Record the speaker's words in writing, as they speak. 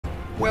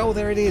Well,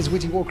 there it is,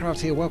 WTiiWarcraft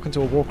here. Welcome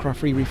to a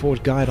Warcraft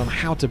Reforged guide on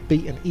how to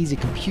beat an easy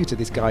computer.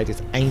 This guide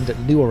is aimed at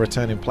new or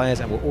returning players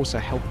and will also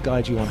help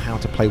guide you on how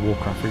to play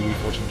Warcraft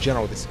Reforged in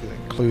general. This will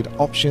include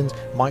options,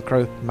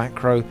 micro,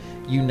 macro,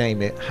 you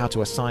name it, how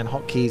to assign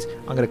hotkeys.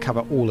 I'm going to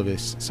cover all of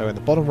this. So in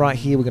the bottom right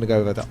here, we're going to go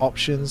over the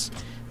options.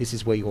 This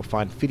is where you will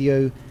find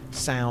video,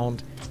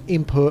 sound,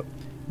 input.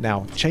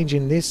 Now,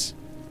 changing this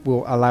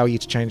will allow you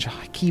to change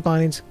key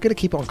bindings. Going to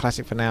keep it on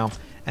classic for now.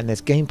 And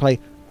there's gameplay.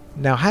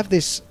 Now, have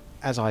this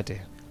as I do.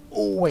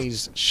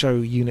 Always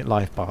show unit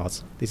life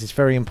bars. This is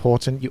very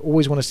important. You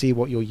always want to see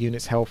what your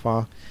unit's health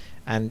are,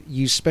 and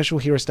use special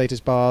hero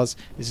status bars.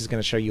 This is going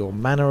to show your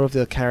mana of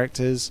the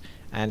characters,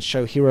 and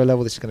show hero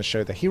level. This is going to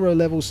show the hero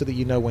level so that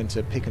you know when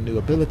to pick a new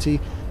ability.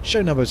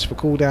 Show numbers for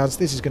cooldowns.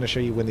 This is going to show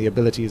you when the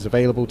ability is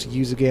available to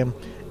use again,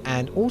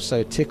 and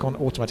also tick on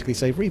automatically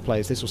save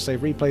replays. This will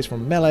save replays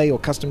from melee or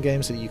custom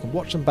games so that you can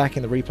watch them back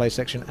in the replay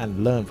section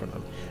and learn from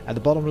them. At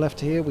the bottom left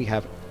here we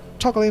have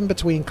toggle in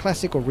between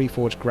classic or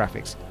reforged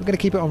graphics. We're going to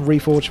keep it on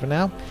reforged for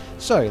now.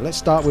 So let's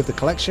start with the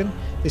collection.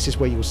 This is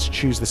where you will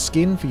choose the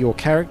skin for your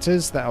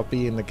characters that will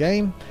be in the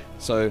game.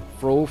 So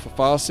Thrall for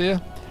Farseer,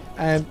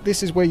 and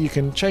this is where you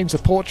can change the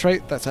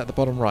portrait. That's at the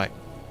bottom right.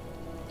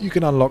 You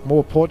can unlock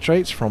more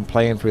portraits from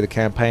playing through the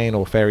campaign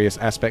or various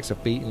aspects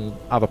of beating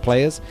other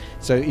players.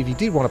 So if you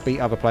did want to beat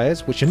other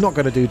players, which you're not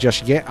going to do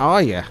just yet,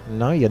 are you?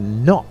 No, you're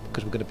not,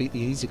 because we're going to beat the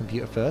easy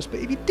computer first. But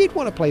if you did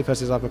want to play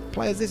versus other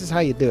players, this is how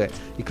you do it.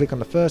 You click on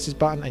the versus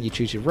button and you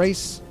choose your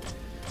race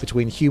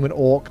between human,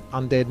 orc,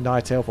 undead,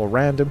 night elf or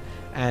random.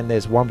 And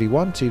there's 1v1,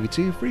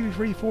 2v2,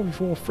 3v3,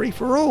 4v4, free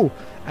for all.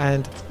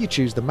 And you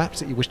choose the maps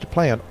that you wish to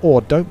play on,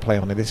 or don't play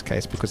on in this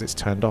case because it's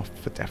turned off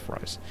for death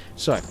rows.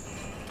 So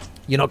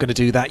you're not going to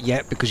do that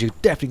yet because you're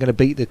definitely going to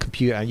beat the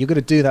computer, and you're going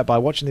to do that by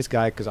watching this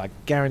guy, because I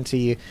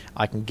guarantee you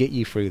I can get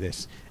you through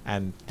this,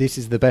 and this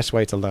is the best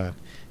way to learn.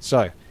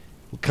 So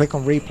click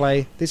on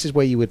replay. This is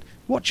where you would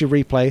watch your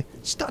replay,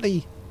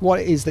 study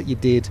what it is that you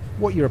did,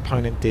 what your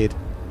opponent did,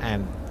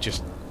 and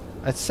just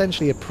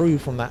essentially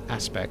improve from that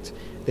aspect.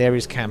 There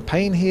is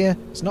campaign here.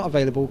 It's not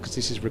available because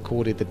this is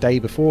recorded the day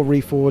before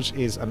Reforged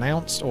is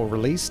announced or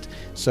released,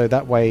 so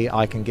that way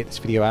I can get this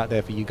video out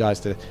there for you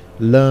guys to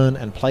learn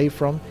and play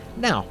from.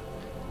 Now,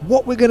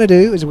 what we're going to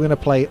do is we're going to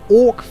play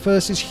Orc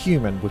versus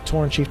Human with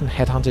Tauren Chieftain,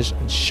 Headhunters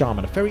and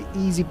Shaman. A very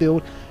easy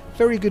build,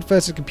 very good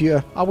versus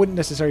computer. I wouldn't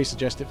necessarily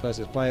suggest it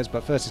versus players,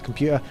 but versus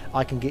computer,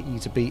 I can get you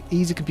to beat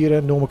easy computer,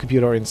 normal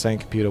computer or insane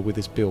computer with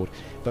this build.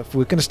 But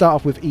we're going to start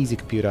off with easy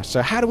computer.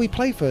 So how do we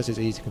play versus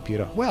easy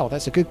computer? Well,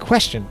 that's a good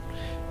question.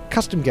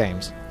 Custom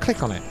games.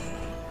 Click on it.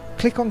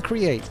 Click on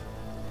create.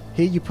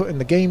 Here you put in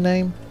the game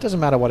name. Doesn't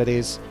matter what it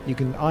is. You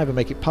can either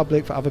make it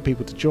public for other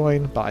people to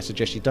join, but I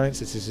suggest you don't,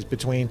 since this is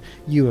between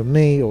you and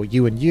me, or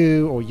you and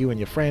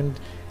your friend.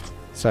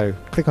 So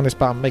click on this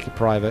button, make it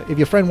private. If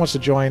your friend wants to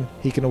join,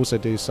 he can also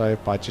do so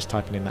by just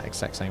typing in that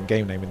exact same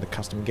game name in the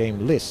custom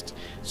game list.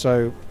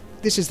 So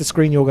this is the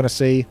screen you're going to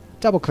see.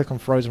 Double click on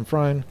Frozen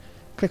Throne.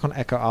 Click on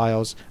Echo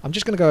Isles. I'm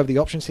just going to go over the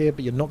options here,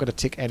 but you're not going to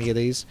tick any of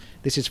these.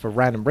 This is for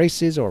random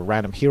races or a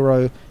random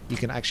hero. You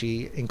can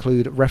actually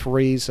include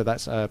referees, so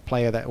that's a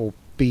player that will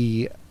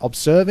be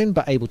observing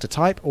but able to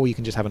type, or you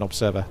can just have an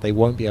observer. They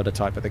won't be able to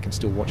type, but they can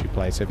still watch you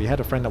play. So if you had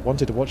a friend that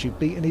wanted to watch you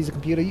beat an easy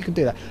computer, you can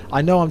do that.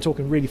 I know I'm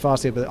talking really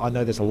fast here, but I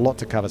know there's a lot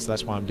to cover, so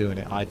that's why I'm doing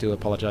it. I do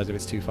apologize if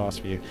it's too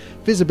fast for you.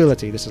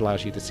 Visibility. This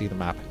allows you to see the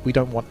map. We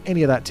don't want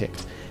any of that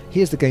ticked.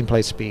 Here's the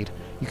gameplay speed.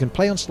 You can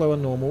play on slow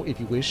and normal if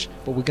you wish,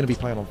 but we're going to be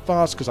playing on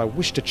fast because I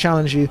wish to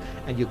challenge you,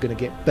 and you're going to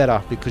get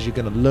better because you're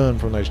going to learn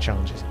from those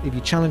challenges. If you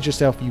challenge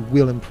yourself, you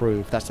will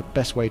improve. That's the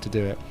best way to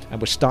do it.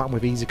 And we're starting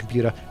with easy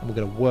computer, and we're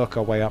going to work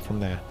our way up from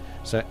there.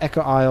 So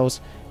Echo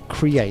Isles,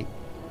 create.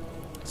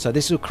 So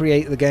this will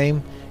create the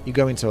game. You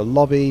go into a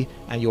lobby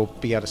and you'll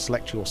be able to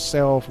select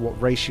yourself,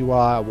 what race you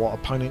are, what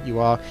opponent you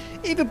are.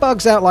 If it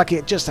bugs out like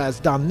it just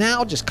has done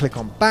now, just click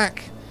on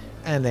back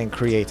and then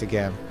create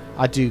again.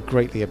 I do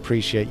greatly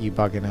appreciate you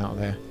bugging out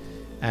there.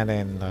 And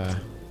then,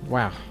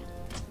 wow,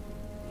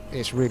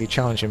 it's really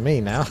challenging me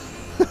now.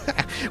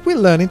 We're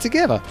learning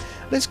together.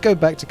 Let's go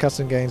back to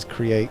custom games,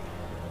 create,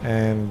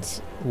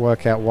 and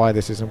work out why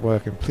this isn't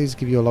working. Please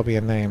give your lobby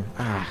a name.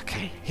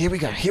 Okay, here we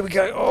go, here we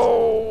go.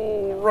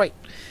 Oh, right.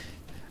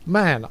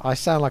 Man, I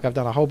sound like I've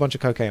done a whole bunch of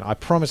cocaine. I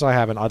promise I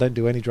haven't. I don't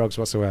do any drugs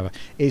whatsoever.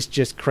 It's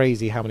just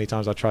crazy how many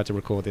times I tried to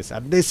record this.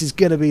 And this is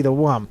going to be the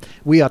one.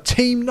 We are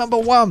team number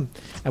 1.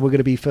 And we're going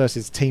to be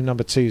versus team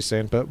number 2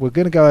 soon. But we're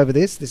going to go over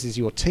this. This is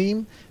your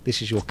team.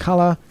 This is your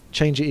color.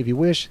 Change it if you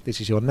wish. This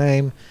is your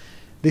name.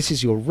 This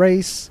is your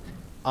race.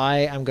 I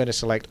am going to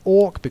select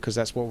Orc because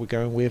that's what we're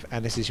going with,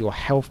 and this is your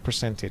health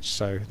percentage.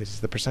 So this is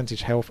the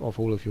percentage health of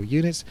all of your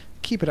units.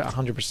 Keep it at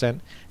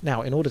 100%.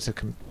 Now, in order to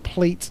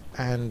complete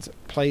and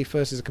play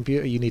versus a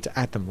computer, you need to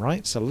add them,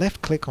 right? So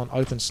left click on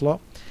open slot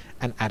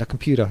and add a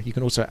computer. You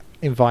can also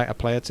invite a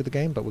player to the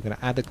game, but we're going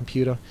to add a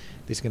computer.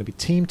 This is going to be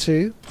team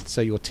 2,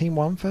 so your team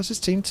 1 versus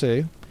team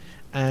 2,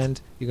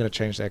 and you're going to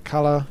change their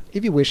color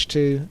if you wish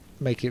to,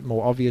 make it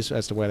more obvious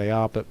as to where they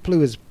are, but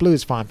blue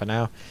is fine for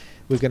now.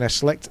 We're going to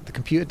select the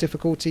computer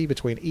difficulty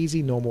between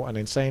easy, normal and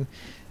insane.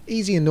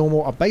 Easy and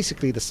normal are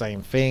basically the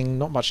same thing,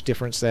 not much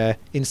difference there.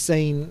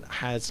 Insane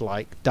has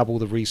like double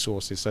the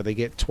resources, so they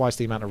get twice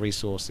the amount of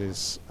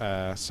resources,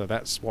 so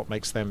that's what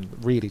makes them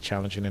really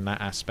challenging in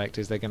that aspect,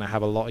 is they're going to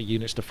have a lot of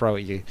units to throw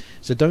at you.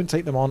 So don't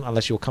take them on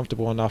unless you're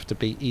comfortable enough to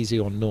be easy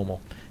or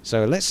normal.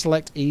 So let's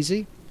select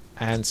easy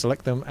and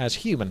select them as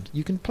human.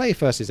 You can play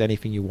versus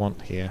anything you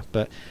want here,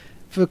 but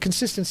for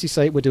consistency's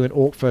sake we're doing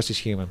orc versus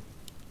human.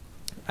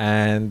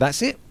 And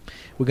that's it.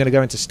 We're going to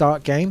go into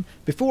start game.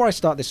 Before I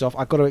start this off,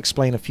 I've got to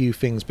explain a few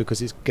things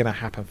because it's going to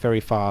happen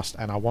very fast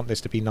and I want this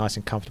to be nice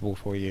and comfortable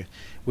for you.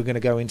 We're going to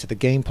go into the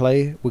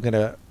gameplay. We're going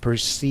to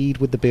proceed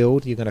with the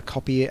build. You're going to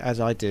copy it as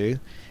I do.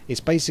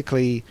 It's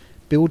basically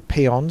build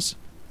peons,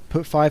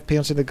 put 5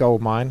 peons in the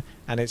gold mine,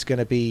 and it's going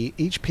to be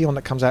each peon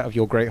that comes out of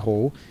your Great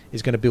Hall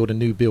is going to build a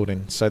new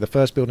building. So the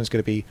first building is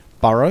going to be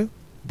burrow,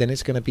 then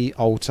it's going to be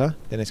altar,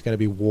 then it's going to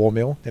be war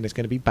mill, then it's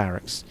going to be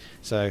barracks.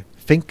 So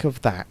think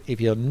of that. If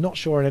you're not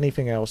sure on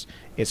anything else,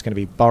 it's going to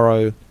be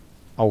burrow,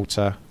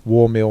 altar,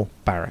 war mill,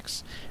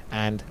 barracks.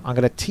 And I'm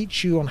going to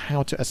teach you on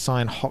how to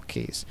assign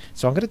hotkeys.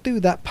 So I'm going to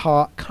do that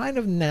part kind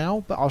of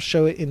now, but I'll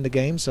show it in the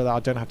game so that I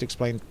don't have to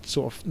explain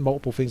sort of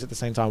multiple things at the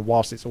same time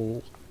whilst it's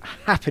all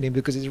happening,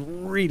 because it's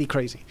really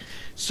crazy.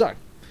 So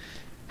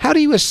how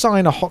do you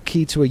assign a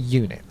hotkey to a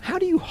unit? How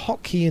do you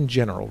hotkey in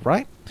general,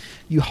 right?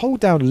 You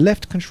hold down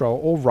left control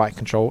or right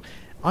control.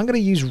 I'm going to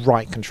use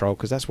right control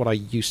because that's what I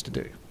used to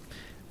do.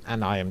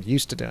 And I am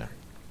used to doing.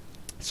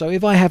 So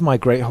if I have my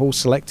Great Hall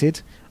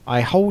selected,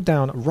 I hold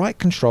down right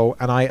control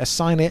and I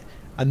assign it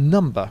a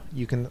number.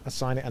 You can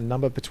assign it a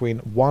number between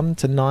 1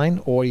 to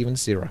 9 or even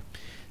 0.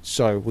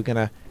 So we're going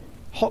to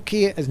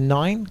hotkey it as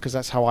 9 because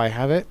that's how I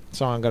have it.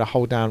 So I'm going to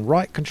hold down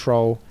right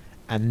control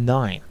and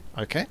 9.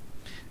 Okay?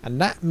 And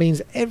that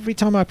means every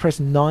time I press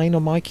 9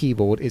 on my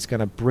keyboard, it's going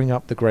to bring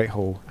up the Great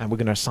Hall, and we're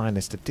going to assign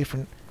this to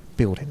different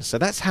buildings. So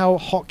that's how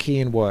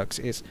hotkeying works.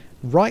 It's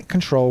right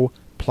control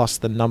plus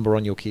the number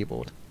on your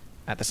keyboard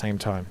at the same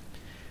time.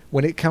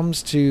 When it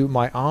comes to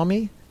my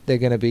army, they're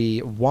going to be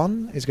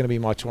 1 is going to be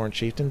my Tauren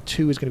Chieftain,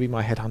 2 is going to be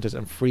my Headhunters,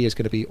 and 3 is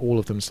going to be all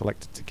of them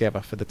selected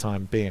together for the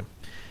time being.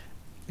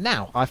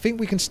 Now, I think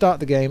we can start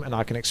the game and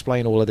I can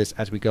explain all of this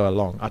as we go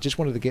along. I just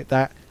wanted to get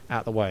that out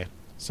of the way.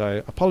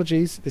 So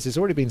apologies, this has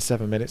already been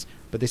 7 minutes,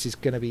 but this is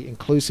going to be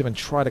inclusive and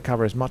try to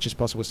cover as much as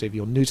possible. So if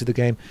you're new to the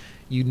game,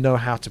 you know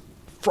how to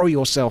throw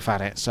yourself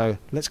at it. So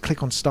let's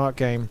click on start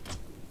game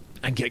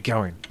and get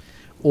going.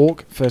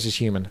 Orc versus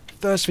human.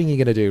 First thing you're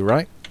going to do,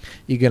 right?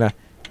 You're going to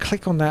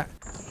click on that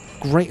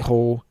Great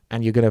Hall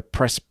and you're going to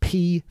press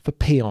P for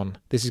peon.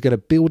 This is going to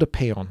build a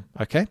peon,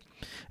 okay?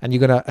 And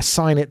you're going to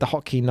assign it the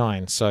hotkey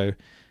 9. So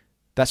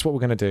that's what we're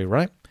going to do,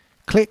 right?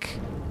 Click,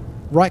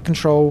 right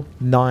control,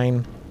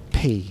 9,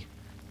 P.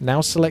 Now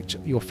select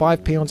your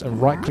 5 peons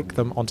and right click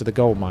them onto the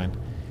gold mine.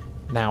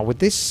 Now with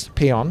this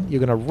peon,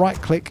 you're going to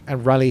right click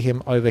and rally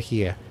him over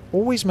here.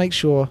 Always make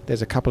sure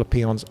there's a couple of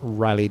peons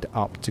rallied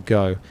up to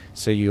go,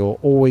 so you're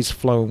always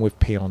flowing with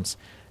peons.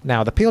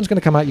 Now the peon's going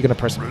to come out, you're going to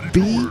press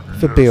B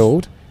for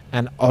build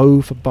and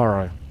O for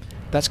burrow.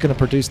 That's going to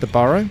produce the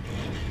burrow.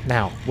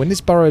 Now when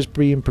this burrow is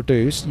being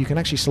produced, you can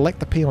actually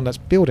select the peon that's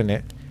building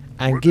it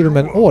and give him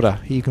an order.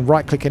 You can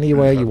right click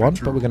anywhere you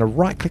want, but we're going to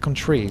right click on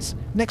trees.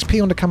 Next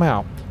peon to come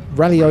out,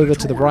 rally over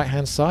to the right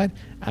hand side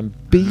and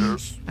B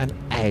and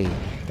A.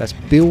 That's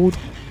build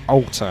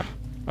altar.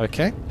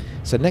 Okay,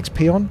 so next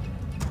peon,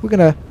 we're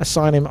going to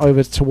assign him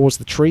over towards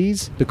the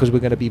trees because we're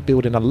going to be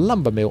building a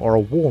lumber mill or a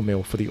war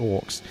mill for the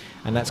orcs,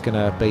 and that's going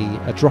to be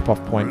a drop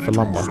off point for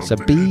lumber. So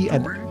B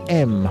and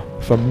M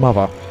for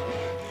mother.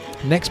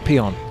 Next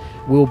peon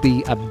will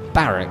be a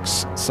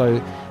barracks.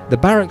 So the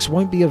barracks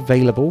won't be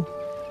available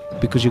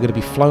because you're going to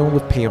be flowing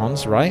with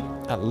peons, right?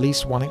 At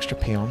least 1 extra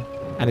peon.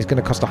 And it's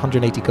going to cost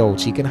 180 gold,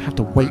 so you're going to have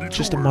to wait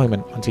just a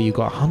moment until you've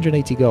got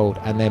 180 gold,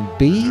 and then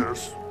B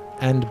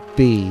and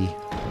B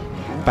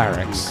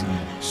barracks.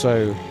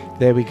 So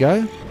there we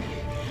go.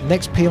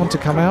 Next peon to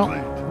come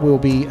out will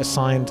be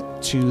assigned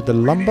to the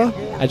lumber.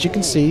 As you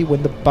can see,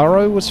 when the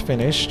burrow was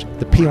finished,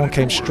 the peon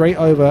came straight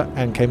over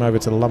and came over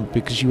to the lumber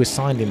because you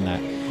assigned him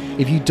that.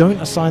 If you don't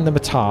assign them a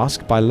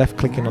task by left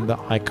clicking on the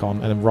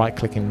icon and then right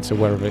clicking to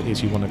wherever it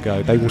is you want to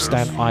go, they will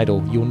stand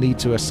idle. You'll need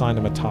to assign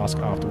them a task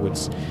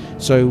afterwards.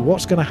 So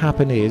what's going to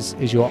happen is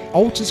your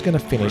altar's going to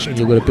finish and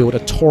you're going to build a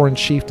Tauren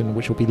Chieftain,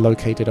 which will be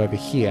located over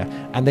here,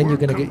 and then you're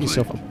going to get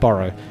yourself a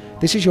burrow.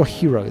 This is your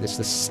hero. This is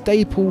the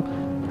staple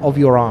of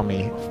your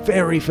army.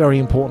 Very, very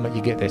important that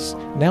you get this.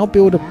 Now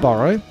build a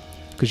burrow,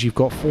 because you've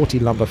got 40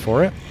 lumber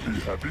for it.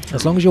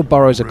 As long as your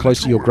burrows are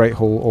close to your Great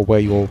Hall or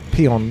where your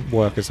peon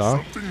workers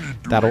are,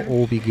 that'll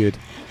all be good.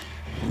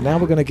 Now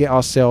we're going to get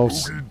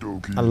ourselves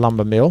a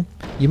lumber mill.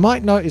 You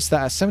might notice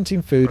that at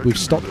 17 food we've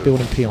stopped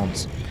building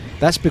peons.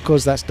 That's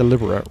because that's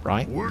deliberate,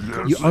 right?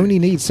 You only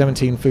need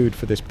 17 food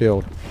for this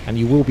build, and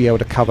you will be able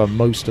to cover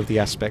most of the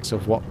aspects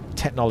of what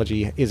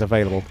technology is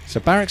available. So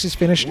barracks is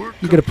finished. You're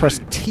going to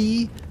press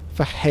T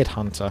for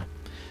Headhunter.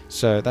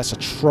 So that's a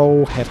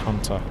troll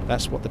headhunter.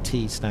 That's what the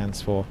T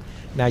stands for.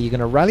 Now you're going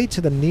to rally to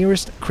the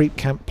nearest creep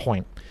camp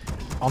point.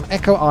 On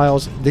Echo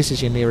Isles, this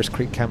is your nearest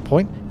creep camp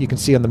point. You can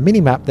see on the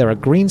mini-map there are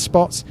green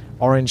spots,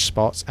 orange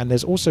spots, and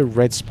there's also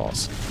red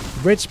spots.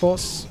 Red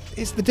spots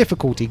is the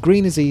difficulty.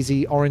 Green is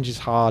easy, orange is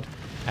hard,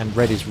 and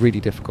red is really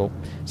difficult.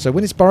 So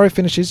when its burrow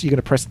finishes, you're going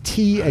to press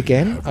T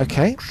again,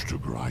 okay?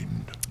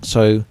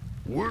 So,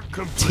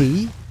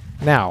 T.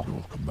 Now,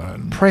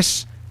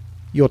 press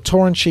your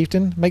Tauren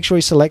Chieftain. Make sure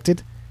he's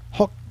selected.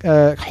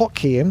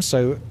 Hotkey him,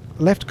 so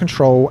left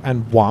control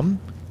and 1.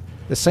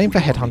 The same for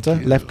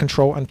Headhunter, left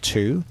control and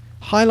 2.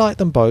 Highlight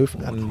them both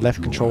and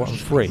left control and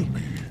 3.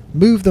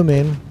 Move them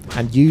in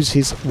and use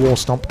his War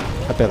Stomp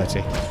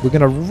ability. We're going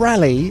to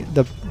rally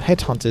the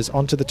Headhunters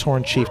onto the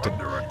Tauren Chieftain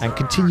and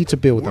continue to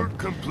build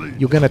them.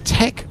 You're going to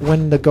tech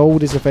when the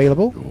gold is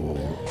available.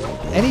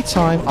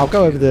 Anytime, I'll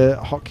go over the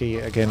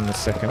hotkey again in a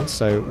second.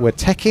 So we're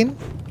teching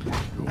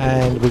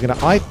and we're going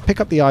to pick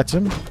up the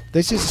item.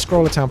 This is a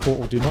Scroller Town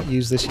portal. Do not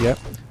use this yet.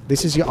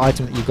 This is your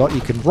item that you got.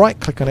 You can right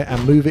click on it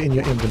and move it in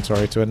your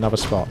inventory to another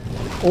spot.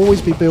 Always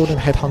be building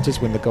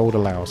Headhunters when the gold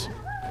allows.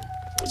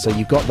 So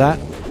you've got that.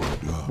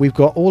 We've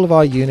got all of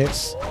our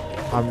units.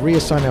 I'm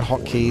reassigning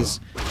hotkeys.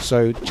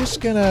 So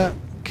just going to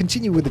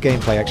continue with the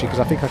gameplay actually, because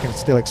I think I can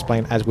still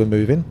explain as we're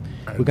moving.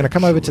 We're going to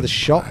come over to the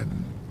shop,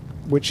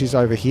 which is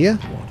over here,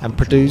 and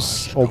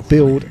produce or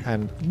build,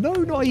 and no,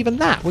 not even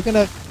that. We're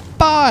going to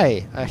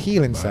buy a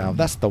healing salve.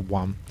 That's the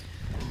one.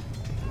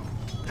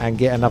 And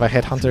get another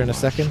Headhunter in a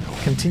second.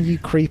 Continue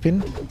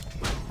creeping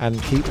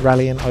and keep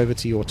rallying over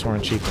to your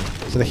Tauren Chieftain.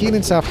 So the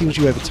healing salve heals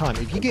you over time.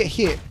 If you get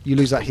hit, you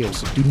lose that heal.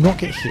 So do not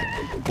get hit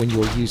when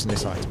you're using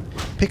this item.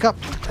 Pick up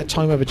a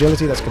Tome of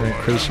Agility. That's going to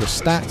increase your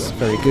stats.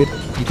 Very good.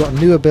 You've got a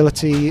new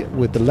ability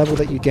with the level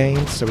that you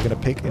gained. So we're going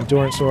to pick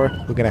Endurance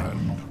Aura. We're going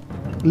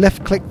to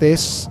left click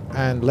this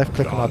and left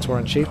click on our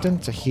Tauren Chieftain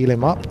to heal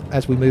him up.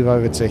 As we move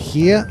over to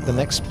here, the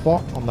next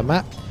spot on the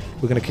map,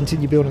 we're going to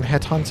continue building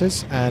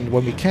Headhunters, and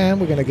when we can,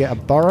 we're going to get a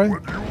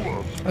burrow.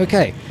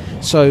 Okay,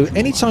 so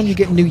anytime you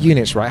get new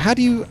units, right, how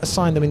do you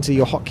assign them into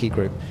your hotkey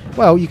group?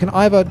 Well, you can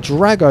either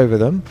drag over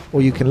them,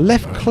 or you can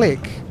left click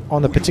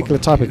on a particular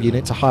type of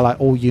unit to highlight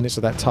all units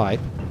of that type.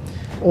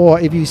 Or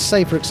if you,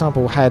 say, for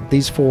example, had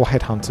these 4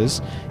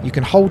 Headhunters, you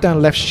can hold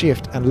down left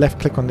shift and left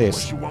click on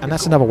this, and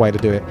that's another way to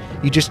do it.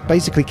 You just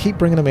basically keep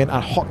bringing them in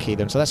and hotkey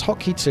them. So that's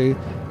hotkey 2,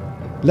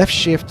 left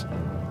shift,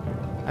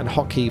 and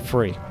hotkey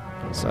 3.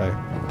 So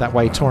that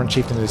way Tauren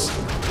Chieftain is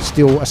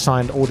still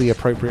assigned all the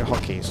appropriate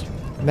hotkeys.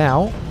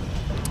 Now,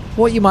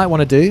 what you might want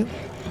to do,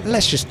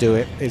 let's just do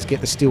it, is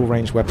get the steel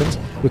range weapons.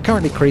 We're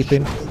currently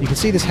creeping. You can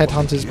see this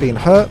Headhunter's being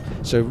hurt,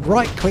 so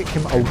right click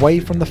him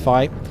away from the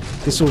fight.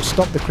 This will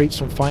stop the creeps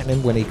from fighting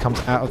him when he comes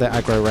out of their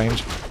aggro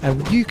range,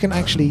 and you can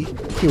actually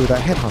heal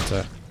that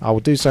Headhunter. I will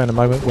do so in a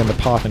moment when the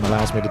pathing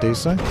allows me to do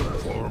so.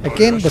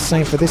 Again, the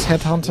same for this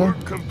Headhunter.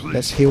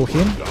 Let's heal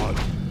him.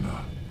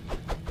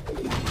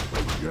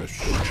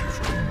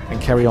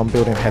 And carry on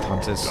building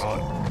Headhunters.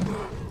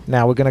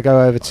 Now we're going to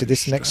go over to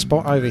this next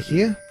spot over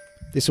here.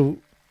 This will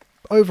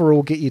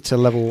overall get you to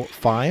level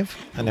 5,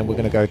 and then we're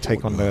going to go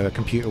take on the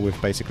computer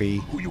with basically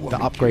the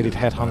upgraded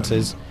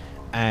Headhunters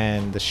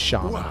and the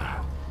Shaman.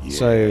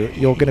 So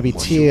you're going to be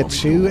tier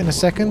 2 in a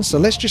second, so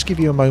let's just give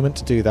you a moment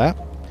to do that.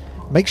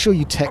 Make sure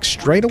you tech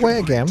straight away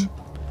again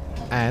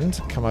and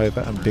come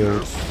over and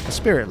build a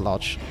Spirit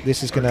Lodge.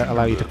 This is going to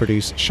allow you to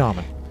produce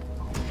Shaman.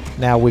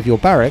 Now with your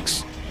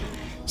barracks,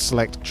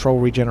 select Troll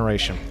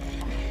Regeneration.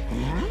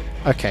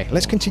 Okay,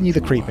 let's continue the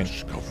creeping.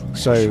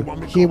 So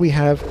here we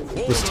have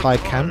this Tide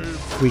Camp.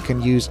 We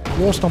can use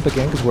War Stomp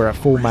again because we're at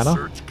full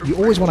mana. You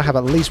always want to have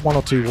at least 1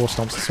 or 2 War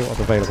Stomps sort of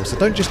available. So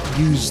don't just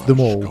use them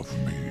all,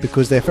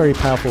 because they're very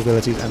powerful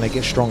abilities and they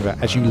get stronger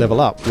as you level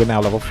up. We're now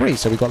level 3,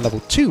 so we've got level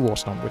 2 War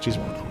Stomp, which is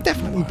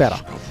definitely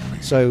better.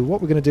 So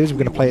what we're going to do is we're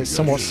going to play it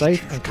somewhat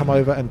safe and come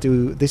over and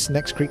do this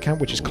next creep camp,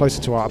 which is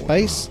closer to our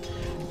base.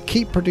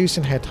 Keep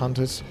producing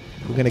Headhunters.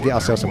 We're going to get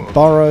ourselves a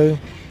burrow,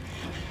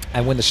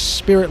 and when the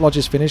Spirit Lodge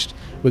is finished,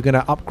 we're going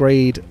to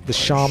upgrade the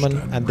Shaman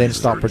and then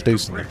start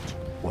producing them.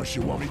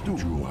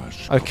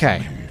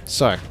 Okay,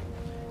 so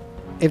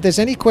if there's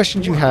any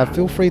questions you have,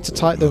 feel free to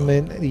type them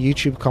in the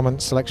YouTube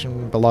comment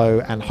section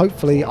below, and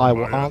hopefully I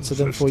will answer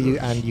them for you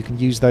and you can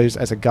use those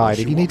as a guide.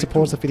 If you need to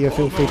pause the video,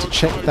 feel free to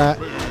check that,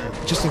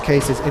 just in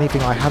case there's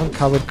anything I haven't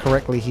covered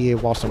correctly here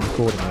whilst I'm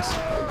recording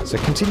this. So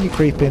continue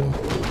creeping.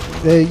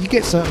 You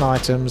get certain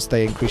items,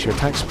 they increase your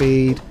attack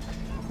speed,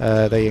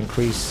 they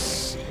increase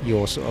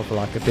your sort of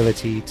like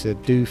ability to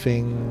do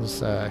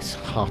things. It's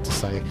hard to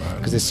say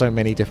because there's so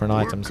many different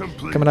items.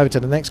 Coming over to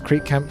the next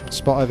creep camp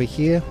spot over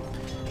here.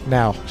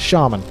 Now,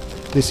 Shaman.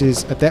 This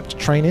is Adept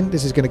Training.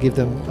 This is going to give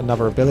them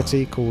another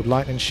ability called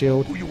Lightning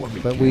Shield,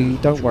 but we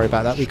don't worry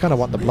about that. We kind of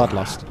want the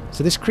Bloodlust.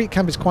 So this creep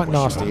camp is quite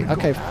nasty.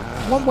 Okay,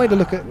 one way to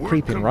look at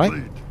creeping, right?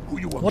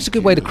 What's a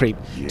good way to creep?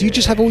 Do you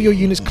just have all your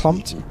units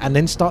clumped and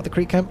then start the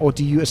creep camp, or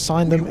do you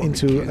assign them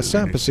into a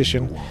certain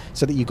position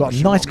so that you've got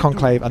a nice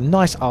conclave, a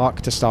nice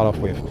arc to start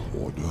off with?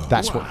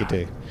 That's what you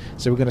do.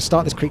 So we're going to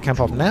start this creep camp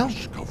off now.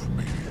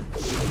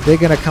 They're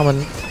going to come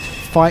and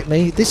fight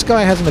me. This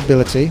guy has an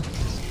ability,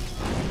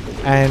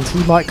 and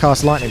he might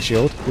cast Lightning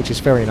Shield, which is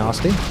very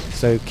nasty.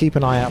 So keep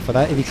an eye out for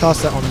that. If you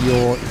cast that on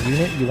your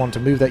unit, you want to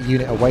move that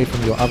unit away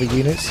from your other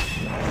units.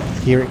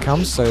 Here it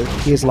comes. So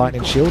here's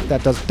Lightning Shield.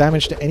 That does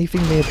damage to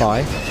anything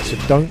nearby. So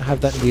don't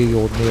have that near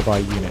your nearby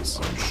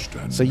units.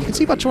 So you can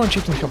see my Tauren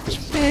Chieftain health is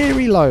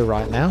very low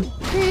right now.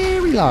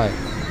 Very low.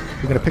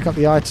 We're going to pick up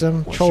the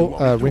item.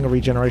 Ring of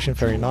Regeneration.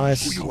 Very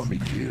nice.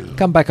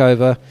 Come back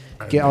over.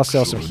 Get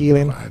ourselves some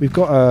healing. We've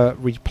got a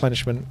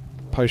replenishment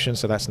potion,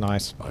 so that's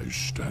nice.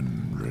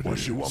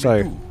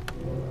 So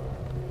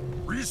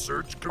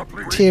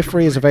Tier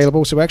 3 is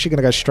available, so we're actually going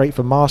to go straight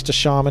for Master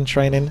Shaman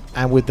training,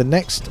 and with the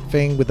next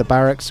thing with the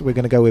barracks, we're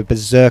going to go with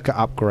Berserker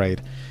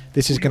upgrade.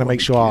 This is going to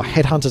make sure our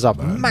Headhunters are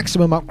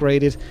maximum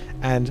upgraded,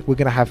 and we're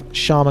going to have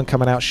Shaman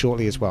coming out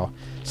shortly as well.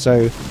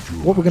 So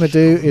what we're going to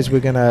do is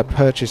we're going to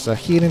purchase a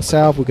healing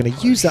salve. We're going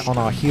to use that on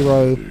our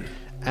hero,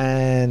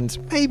 and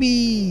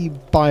maybe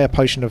buy a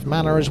potion of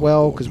mana as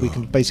well, because we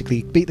can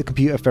basically beat the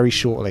computer very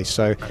shortly.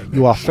 So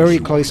you are very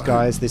close,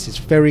 guys. This is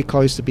very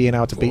close to being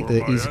able to beat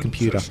the easy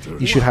computer.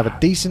 You should have a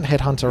decent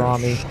Headhunter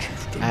army,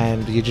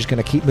 and you're just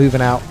going to keep moving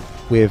out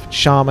with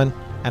Shaman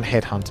and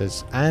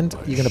Headhunters, and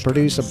you're going to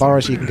produce a burrow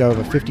so you can go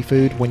over 50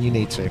 food when you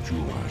need to.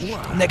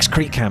 Next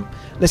Creek Camp.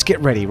 Let's get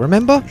ready.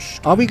 Remember,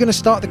 are we going to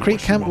start the Creek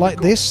Camp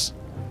like this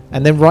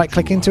and then right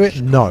click into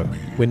it? No,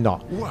 we're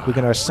not. We're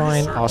going to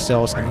assign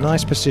ourselves a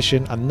nice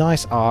position, a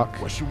nice arc.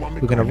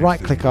 We're going to right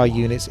click our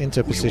units into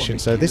a position.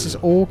 So this is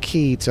all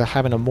key to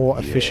having a more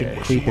efficient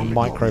creeping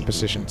micro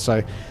position.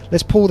 So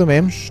let's pull them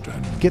in,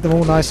 get them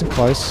all nice and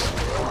close,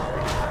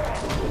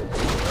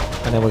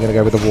 and then we're going to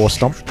go with the War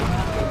Stomp.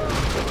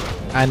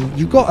 And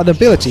you've got an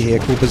ability here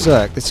called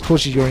Berserk. This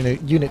causes your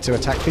unit to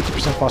attack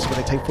 50% faster, but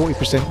they take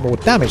 40% more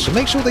damage. So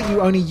make sure that you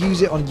only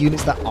use it on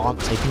units that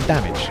aren't taking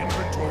damage.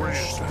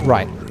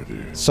 Right.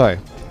 So,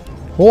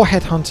 more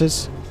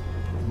Headhunters,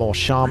 more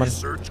Shaman,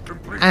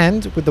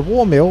 and with the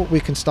War Mill, we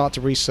can start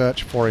to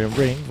research for a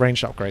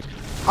range upgrade.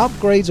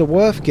 Upgrades are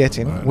worth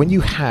getting when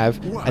you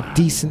have a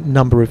decent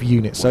number of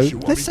units. So,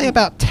 let's say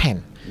about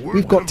 10.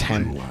 We've got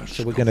 10,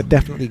 so we're going to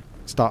definitely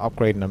start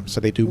upgrading them so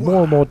they do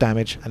more and more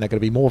damage, and they're going to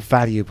be more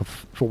valuable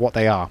for what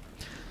they are.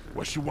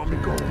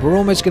 We're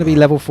almost going to be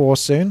level 4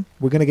 soon.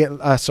 We're going to get,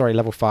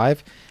 level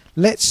 5.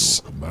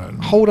 Let's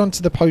hold on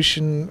to the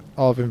potion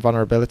of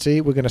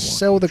invulnerability. We're going to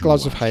sell the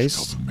gloves of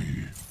haste.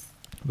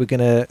 We're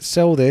going to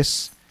sell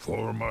this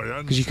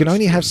because you can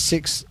only have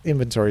 6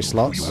 inventory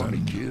slots.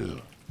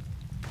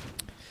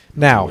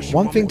 Now,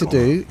 one thing to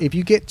do, if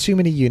you get too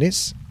many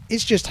units,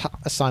 is just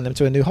assign them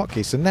to a new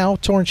hotkey. So now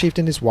Tauren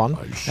Chieftain is 1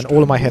 and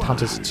all of my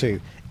Headhunters are 2.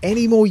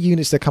 Any more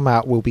units that come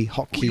out will be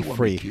hotkey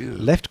free.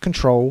 Left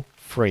control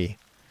free.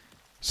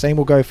 Same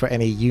will go for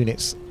any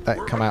units that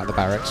come out of the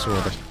barracks or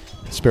the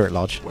Spirit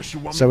Lodge.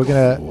 So we're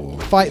going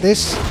to fight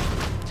this.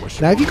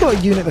 Now if you've got a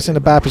unit that's in a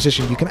bad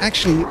position, you can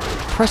actually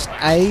press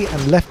A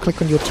and left click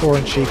on your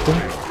Tauren Chieftain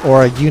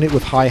or a unit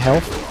with high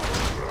health.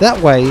 That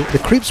way the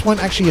creeps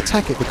won't actually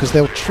attack it because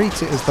they'll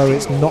treat it as though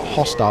it's not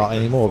hostile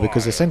anymore,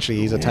 because essentially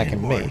he's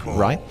attacking me,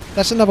 right?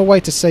 That's another way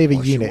to save a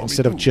unit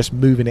instead of just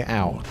moving it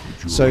out.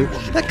 So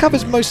that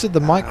covers most of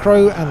the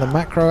micro and the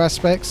macro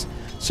aspects.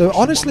 So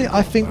honestly,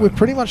 I think we're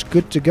pretty much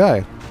good to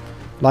go.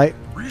 Like,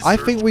 I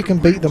think we can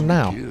beat them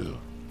now.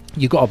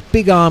 You've got a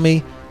big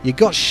army, you've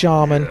got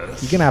Shaman, you're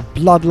going to have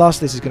Bloodlust,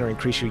 this is going to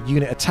increase your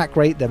unit attack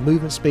rate, their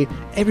movement speed,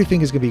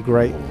 everything is going to be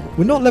great.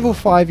 We're not level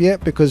 5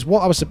 yet because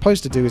what I was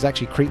supposed to do is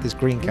actually create this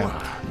green camp.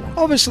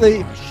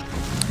 Obviously,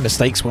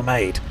 mistakes were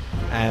made,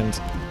 and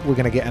we're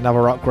going to get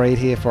another upgrade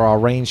here for our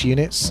range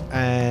units,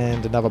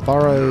 and another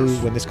burrow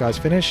when this guy's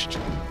finished.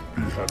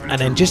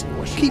 And then just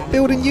keep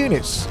building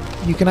units.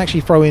 You can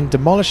actually throw in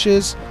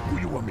demolishers.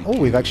 Oh,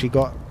 we've actually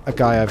got a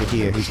guy over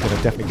here who's going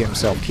to definitely get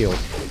himself killed.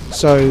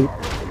 So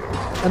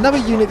another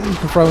unit that you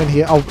can throw in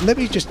here. Oh, let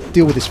me just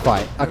deal with this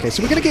fight. Okay,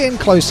 so we're going to get in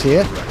close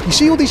here. You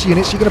see all these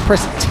units, you're going to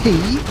press T,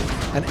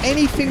 and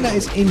anything that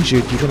is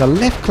injured, you're going to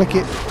left click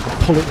it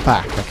and pull it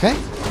back, okay?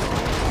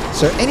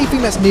 So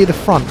anything that's near the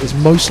front is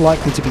most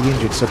likely to be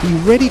injured. So be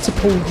ready to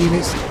pull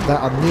units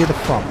that are near the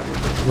front.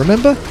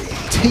 Remember,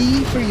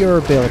 T for your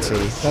ability.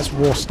 That's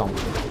War Stomp.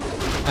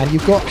 And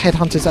you've got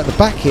Headhunters at the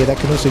back here that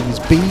can also use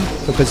B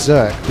for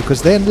Berserk,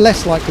 because they're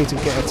less likely to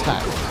get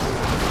attacked.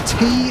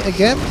 T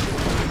again.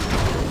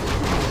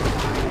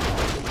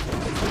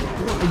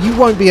 You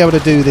won't be able to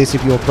do this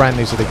if you're brand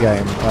new to the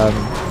game.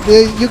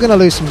 You're going to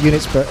lose some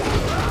units, but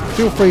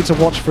feel free to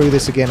watch through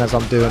this again as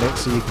I'm doing it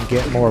so you can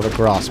get more of a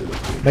grasp.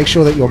 Make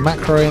sure that you're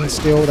macroing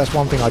still. That's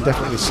one thing I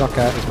definitely suck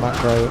at, is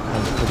macro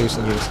and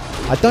producing units.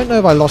 I don't know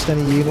if I lost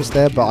any units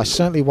there, but I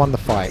certainly won the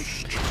fight.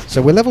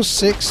 So we're level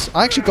 6.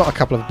 I actually got a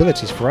couple of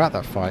abilities throughout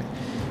that fight.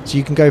 So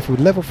you can go for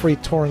level 3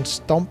 Tauren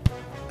Stomp.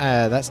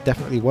 That's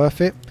definitely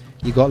worth it.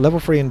 You got level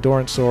 3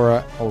 Endurance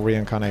Aura or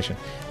Reincarnation.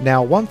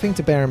 Now, one thing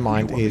to bear in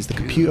mind is the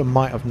computer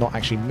might have not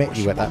actually met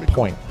you at that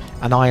point,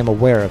 and I am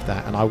aware of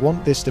that. And I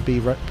want this to be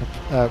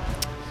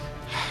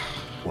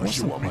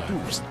what's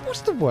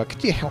the word?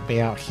 Could you help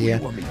me out here?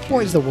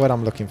 What is the word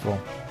I'm looking for?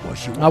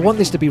 I want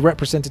this to be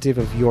representative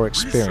of your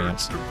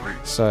experience.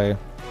 So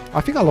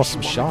I think I lost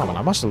some Shaman.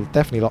 I must have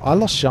definitely I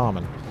lost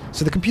Shaman.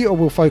 So the computer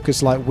will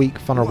focus like weak,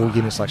 vulnerable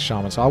units like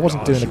Shaman. So I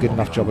wasn't doing a good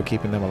enough job of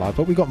keeping them alive,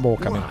 but we got more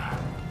coming.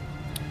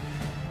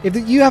 If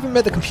you haven't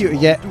met the computer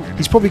yet,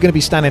 he's probably going to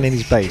be standing in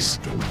his base.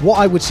 What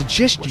I would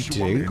suggest you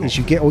do is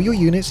you get all your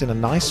units in a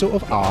nice sort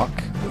of arc,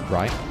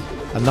 right?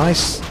 A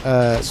nice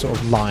sort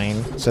of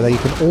line so that you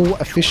can all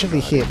efficiently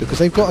hit, because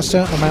they've got a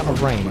certain amount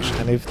of range,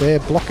 and if they're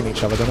blocking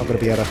each other, they're not going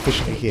to be able to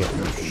efficiently hit.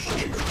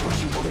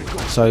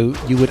 So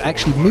you would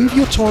actually move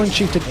your Tauren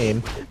Chieftain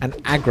in and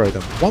aggro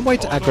them. One way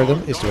to aggro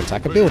them is to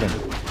attack a building,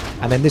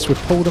 and then this would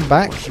pull them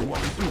back,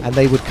 and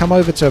they would come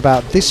over to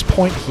about this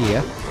point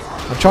here.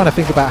 I'm trying to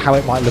think about how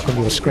it might look on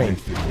your screen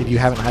if you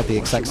haven't had the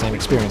exact same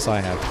experience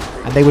I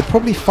have. And they would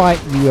probably fight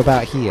you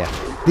about here.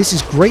 This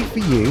is great for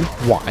you.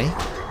 Why?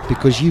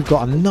 Because you've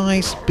got a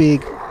nice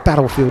big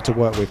battlefield to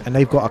work with, and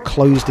they've got a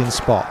closed-in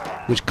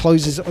spot, which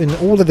closes in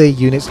all of their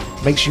units,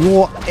 makes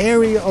your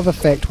area of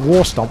effect,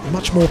 War Stomp,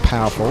 much more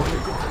powerful.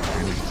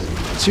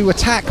 To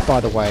attack, by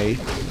the way,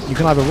 you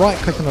can either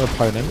right-click on an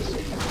opponent,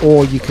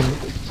 or you can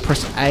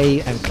press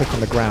A and click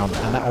on the ground,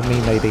 and that will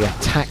mean they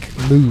attack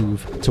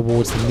move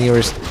towards the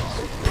nearest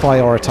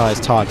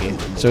prioritized target.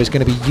 So it's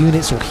going to be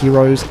units or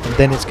heroes, and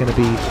then it's going to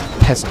be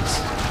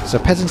peasants. So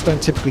peasants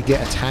don't typically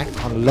get attacked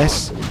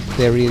unless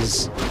there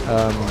is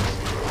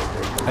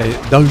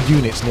no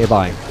units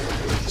nearby.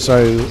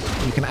 So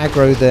you can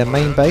aggro their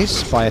main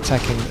base by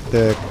attacking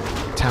the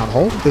town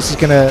hall. This is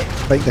going to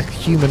make the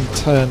human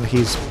turn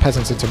his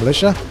peasants into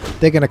militia.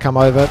 They're going to come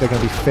over. They're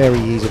going to be very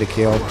easy to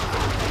kill.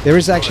 There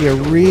is actually a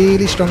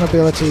really strong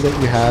ability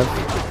that you have.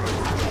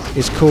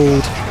 It's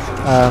called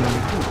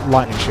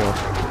Lightning Shield.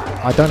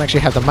 I don't actually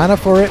have the mana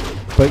for it,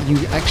 but you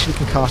actually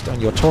can cast it on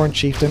your Tauren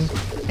Chieftain.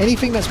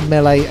 Anything that's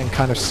melee and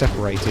kind of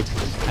separated,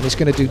 and it's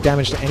going to do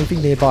damage to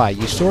anything nearby.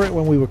 You saw it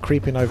when we were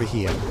creeping over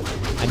here,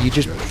 and you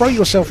just throw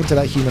yourself into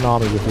that human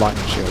army with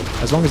Lightning Shield,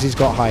 as long as he's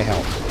got high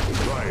health.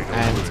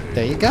 And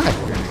there you go.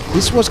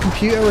 This was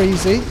computer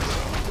easy.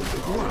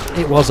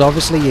 It was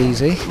obviously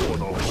easy,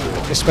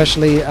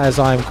 especially as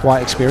I'm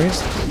quite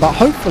experienced, but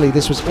hopefully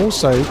this was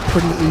also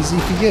pretty easy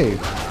for you.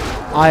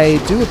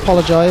 I do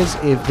apologise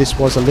if this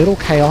was a little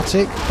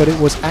chaotic, but it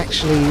was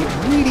actually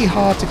really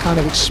hard to kind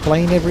of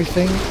explain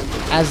everything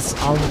as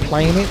I'm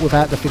playing it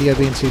without the video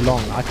being too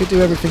long. I could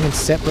do everything in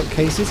separate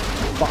cases,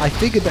 but I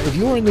figured that if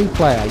you're a new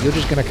player, you're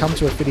just going to come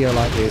to a video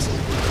like this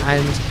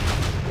and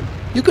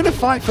you're going to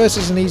fight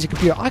versus an easy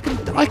computer. I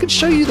can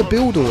show you the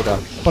build order,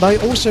 but I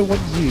also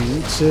want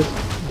you to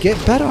get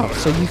better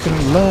so you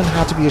can learn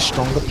how to be a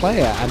stronger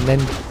player and then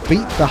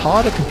beat the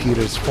harder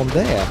computers from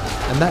there.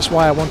 And that's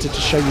why I wanted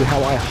to show you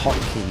how I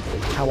hotkey,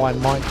 how I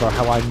micro,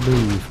 how I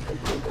move.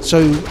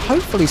 So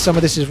hopefully some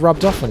of this is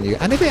rubbed off on you,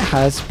 and if it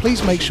has,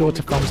 please make sure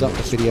to thumbs up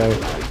the video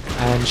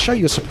and show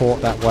your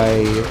support that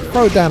way.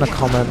 Throw down a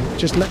comment,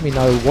 just let me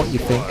know what you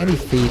think, any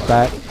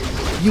feedback.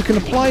 You can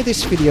apply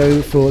this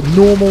video for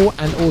normal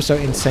and also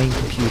insane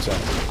computer.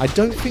 I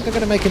don't think I'm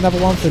going to make another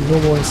one for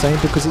normal insane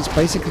because it's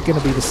basically going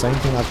to be the same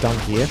thing I've done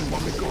here.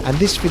 And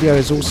this video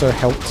has also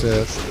helped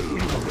to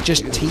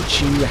just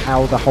teach you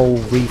how the whole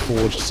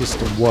Reforged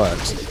system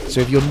works. So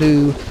if you're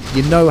new,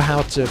 you know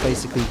how to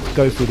basically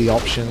go through the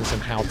options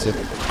and how to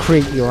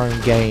create your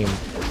own game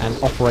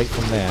and operate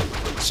from there.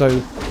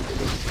 So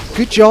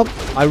good job.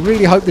 I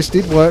really hope this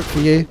did work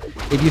for you.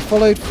 If you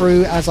followed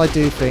through as I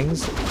do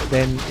things,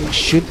 then it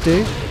should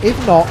do. If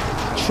not,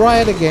 try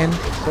it again,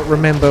 but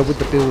remember with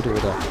the build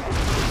order.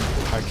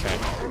 Okay.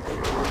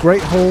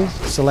 Great Hall,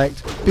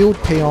 select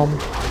build peon,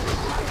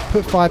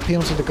 put 5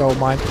 peons into gold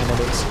mine, and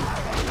then it's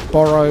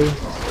borrow,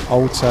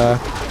 altar,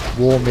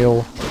 war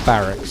mill,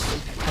 barracks.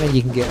 And then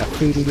you can get a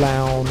foodie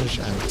lounge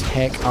and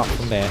tech up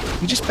from there.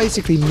 You're just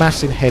basically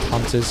massing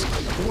headhunters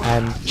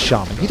and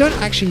shaman. You don't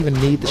actually even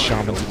need the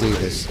shaman to do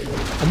this.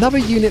 Another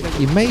unit that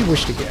you may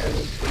wish to get,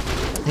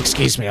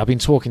 excuse me, I've been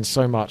talking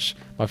so much,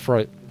 my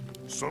throat,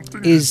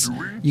 is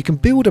you can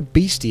build a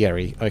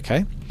bestiary,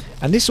 okay?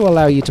 And this will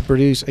allow you to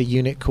produce a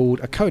unit called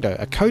a Kodo.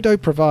 A Kodo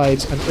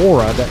provides an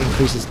aura that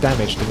increases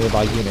damage to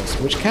nearby units,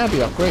 which can be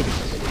upgraded.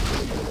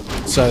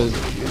 So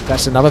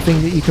that's another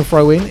thing that you can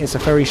throw in. It's a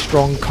very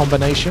strong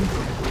combination.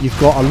 You've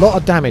got a lot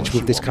of damage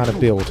with this kind of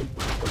build.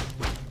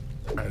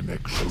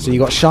 So you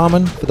got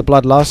Shaman for the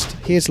Bloodlust.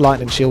 Here's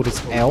Lightning Shield,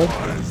 it's L.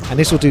 And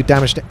this will do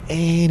damage to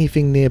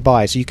anything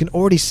nearby. So you can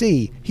already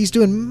see he's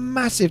doing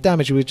massive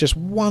damage with just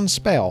one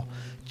spell.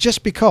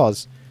 Just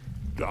because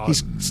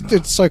he's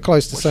stood so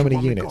close to so many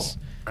units.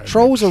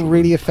 Trolls are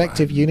really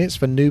effective units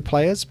for new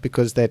players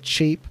because they're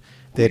cheap,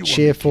 they're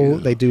cheerful,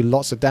 they do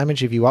lots of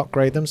damage if you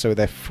upgrade them, so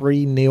they're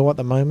free nil at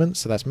the moment,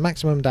 so that's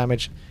maximum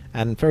damage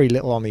and very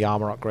little on the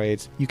armor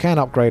upgrades. You can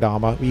upgrade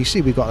armor, but you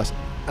see we've got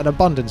an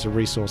abundance of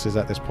resources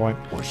at this point.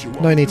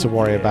 No need to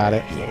worry about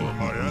it.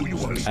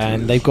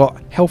 And they've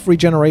got health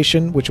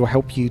regeneration, which will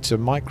help you to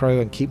micro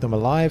and keep them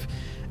alive,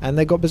 and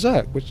they've got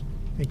berserk, which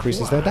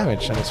increases their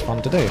damage, and it's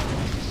fun to do.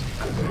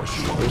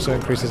 It also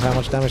increases how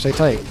much damage they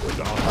take.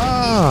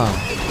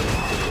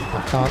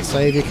 I can't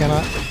save you, can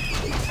I?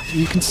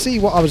 You can see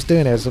what I was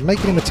doing is I'm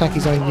making him attack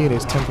his own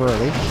units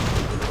temporarily,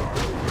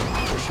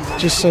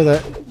 just so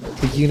that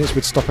the units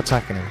would stop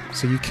attacking him.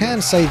 So you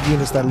can save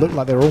units that look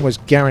like they're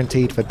almost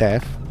guaranteed for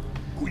death.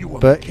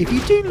 But if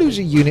you do lose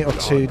a unit or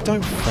two,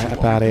 don't fret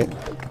about it.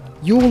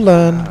 You'll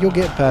learn, you'll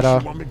get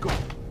better.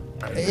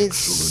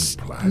 It's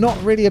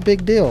not really a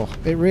big deal.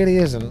 It really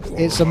isn't.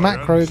 It's a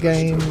macro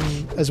game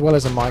as well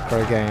as a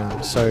micro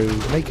game. So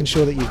making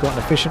sure that you've got an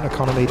efficient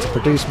economy to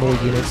produce more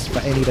units for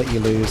any that you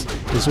lose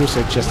is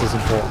also just as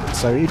important.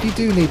 So if you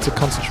do need to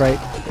concentrate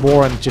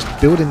more on just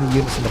building the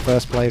units in the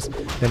first place,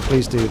 then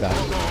please do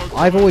that.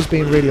 I've always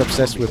been really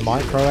obsessed with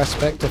micro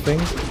aspect of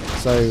things.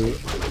 So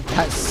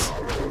that's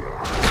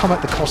come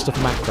at the cost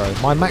of macro.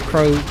 My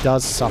macro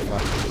does suffer.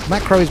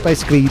 Macro is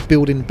basically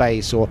building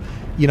base, or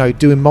you know,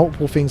 doing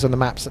multiple things on the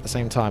maps at the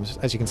same time.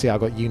 As you can see, I've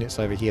got units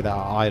over here that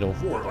are idle.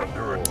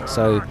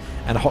 So,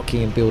 and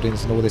hotkey and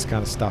buildings and all this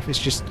kind of stuff. It's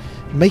just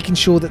making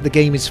sure that the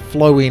game is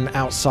flowing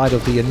outside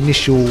of the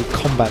initial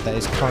combat that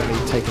is currently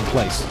taking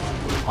place.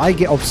 I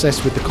get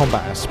obsessed with the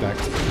combat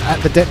aspect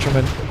at the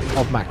detriment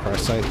of macro.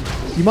 So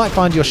you might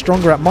find you're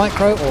stronger at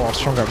micro or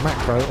stronger at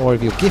macro, or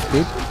if you're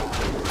gifted,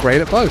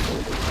 great at both.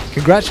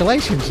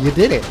 Congratulations, you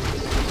did it.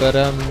 But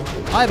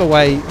either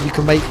way, you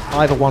can make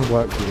either one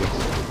work for you.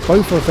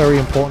 Both are very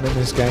important in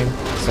this game,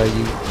 so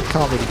you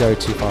can't really go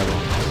too far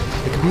wrong.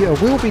 The computer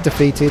will be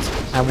defeated,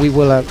 and we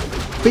will have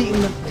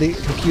beaten the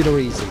computer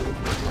easy.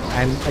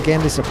 And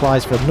again, this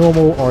applies for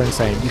normal or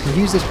insane. You can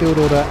use this build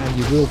order and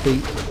you will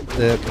beat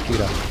the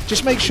computer.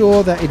 Just make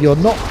sure that if you're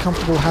not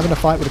comfortable having a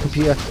fight with the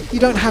computer, you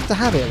don't have to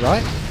have it,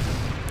 right?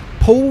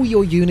 Pull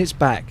your units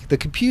back. The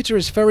computer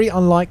is very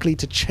unlikely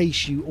to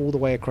chase you all the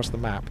way across the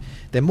map.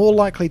 They're more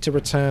likely to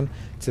return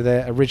to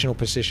their original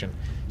position.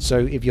 So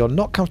if you're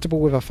not comfortable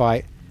with a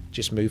fight,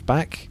 just move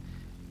back,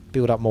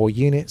 build up more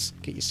units,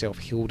 get yourself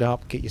healed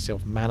up, get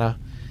yourself mana,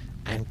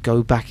 and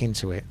go back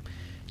into it.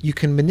 You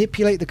can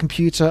manipulate the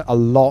computer a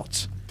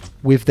lot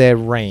with their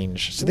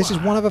range. So this is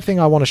one other thing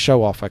I want to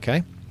show off,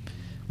 okay?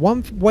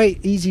 One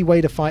easy way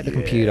to fight the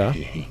computer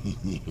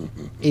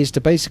is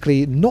to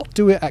basically not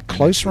do it at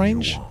close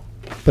range,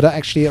 but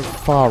actually at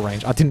far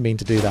range. I didn't mean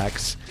to do that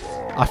because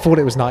I thought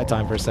it was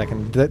nighttime for a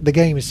second. The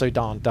game is so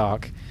darn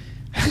dark.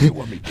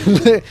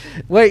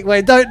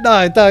 wait, don't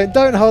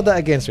hold that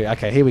against me.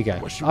 Okay, here we go.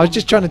 I was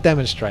just trying to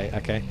demonstrate,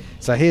 okay?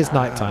 So here's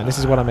nighttime. This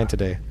is what I meant to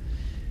do.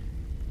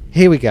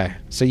 Here we go.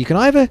 So you can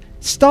either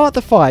start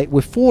the fight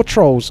with 4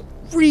 trolls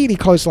really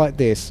close like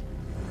this,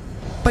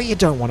 but you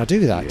don't want to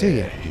do that, do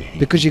you?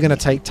 Because you're going to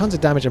take tons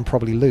of damage and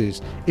probably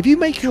lose. If you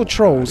make your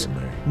trolls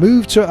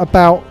move to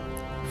about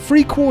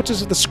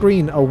 3/4 of the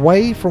screen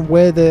away from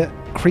where the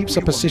creeps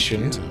are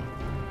positioned,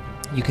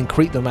 you can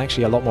creep them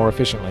actually a lot more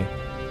efficiently.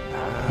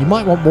 You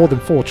might want more than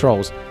 4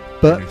 trolls,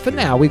 but for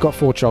now we've got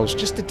 4 trolls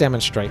just to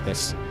demonstrate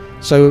this.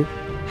 So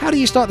how do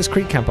you start this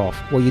creep camp off?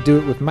 Well, you do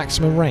it with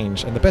maximum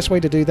range, and the best way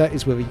to do that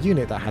is with a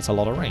unit that has a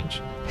lot of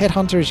range.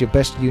 Headhunter is your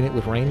best unit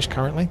with range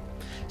currently.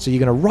 So you're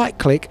going to right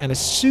click, and as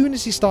soon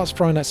as he starts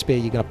throwing that spear,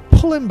 you're going to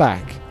pull him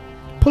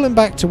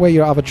back to where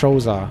your other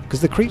trolls are,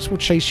 because the creeps will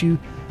chase you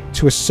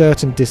to a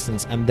certain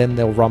distance and then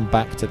they'll run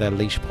back to their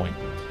leash point.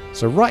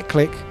 So right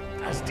click,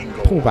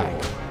 pull back.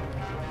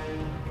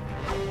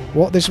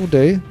 What this will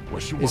do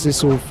is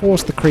this will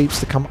force the creeps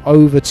to come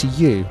over to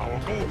you,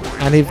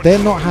 and if they're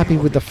not happy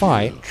with the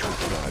fight,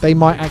 they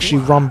might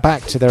actually run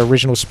back to their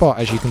original spot,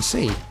 as you can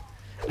see.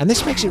 And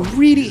this makes it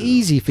really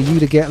easy for you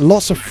to get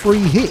lots of free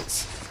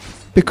hits,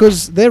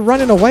 because they're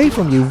running away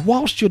from you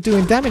whilst you're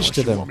doing damage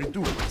to them.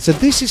 So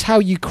this is how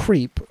you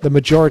creep the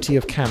majority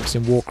of camps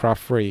in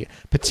Warcraft 3,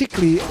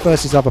 particularly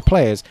versus other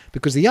players,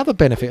 because the other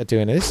benefit of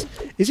doing this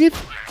is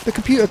if the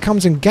computer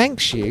comes and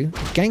ganks you.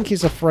 Gank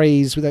is a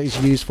phrase that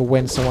is used for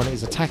when someone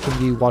is attacking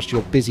you whilst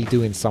you're busy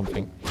doing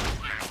something.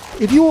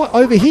 If you're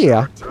over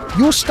here,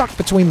 you're stuck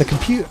between the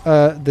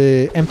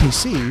the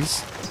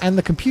NPCs and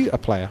the computer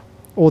player,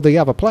 or the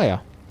other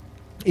player.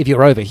 If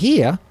you're over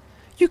here,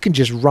 you can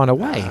just run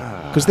away,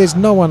 because there's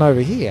no one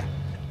over here.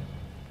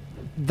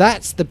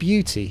 That's the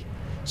beauty.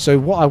 So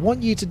what I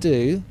want you to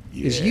do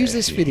is use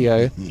this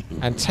video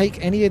and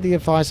take any of the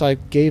advice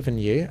I've given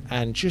you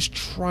and just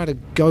try to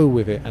go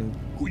with it and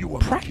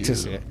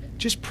practice it.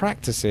 Just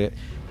practice it.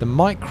 The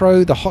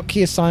micro, the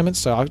hotkey assignments.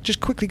 So I'll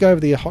just quickly go over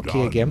the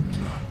hotkey again.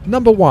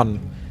 Number 1,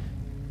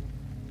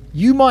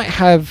 you might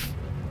have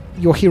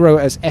your hero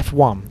as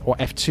F1 or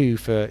F2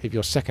 for if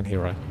you're second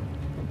hero.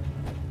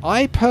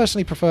 I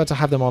personally prefer to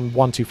have them on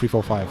 1, 2, 3,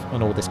 4, 5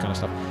 and all this kind of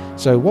stuff.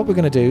 So what we're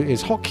going to do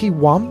is hotkey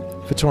 1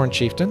 for Tauren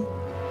Chieftain.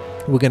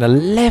 We're going to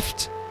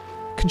left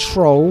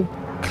control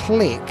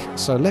click.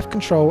 So left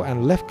control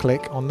and left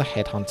click on the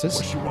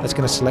Headhunters. That's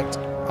going to select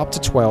up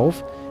to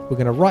 12. We're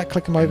going to right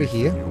click them over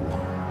here.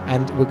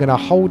 And we're going to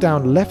hold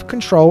down left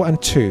control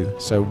and 2.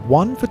 So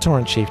 1 for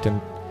Tauren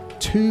Chieftain,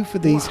 2 for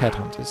these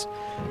Headhunters.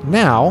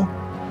 Now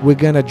we're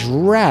going to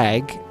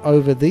drag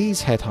over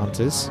these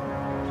Headhunters.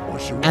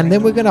 And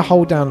then we're going to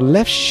hold down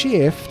left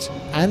shift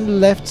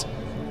and left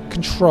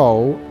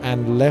control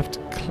and left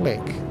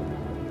click.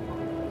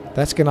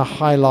 That's going to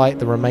highlight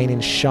the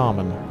remaining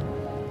shaman.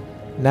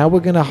 Now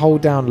we're going to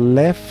hold down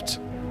left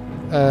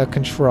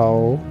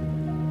control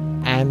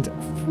and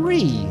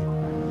 3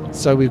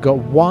 So we've got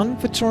 1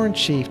 for Tauren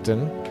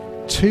Chieftain,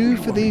 2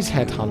 for these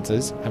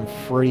Headhunters, and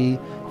 3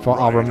 for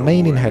our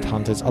remaining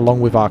Headhunters,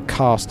 along with our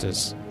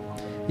casters.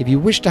 If you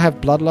wish to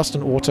have Bloodlust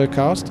and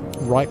Autocast,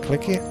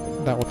 right-click it.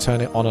 That will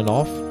turn it on and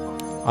off.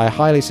 I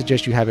highly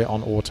suggest you have it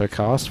on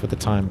Autocast for the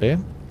time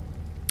being.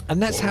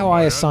 And that's how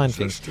I assign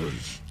things.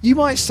 You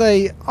might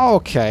say, oh,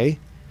 okay,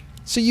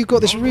 so you've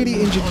got this really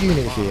injured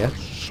unit here.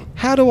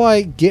 How do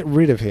I get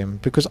rid of him?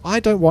 Because I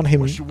don't want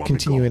him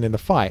continuing in the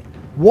fight.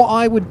 What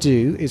I would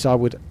do is I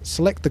would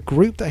select the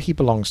group that he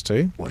belongs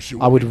to.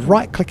 I would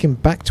right-click him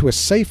back to a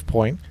safe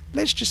point.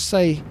 Let's just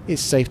say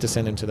it's safe to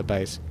send him to the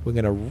base. We're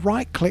going to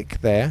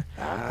right-click there,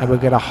 and we're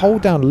going to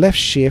hold down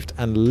left-shift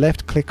and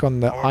left-click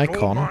on the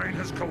icon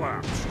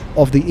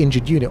of the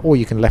injured unit, or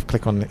you can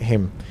left-click on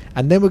him.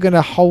 And then we're going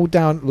to hold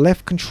down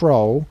left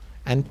control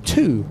and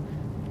 2.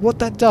 What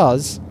that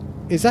does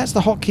is that's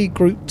the hotkey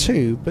group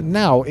 2, but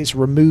now it's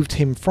removed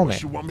him from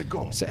it.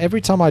 So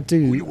every time I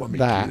do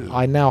that,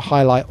 I now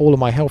highlight all of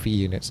my healthy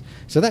units.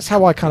 So that's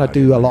how I kind of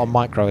do a lot of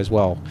micro as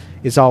well,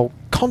 is I'll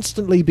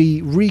constantly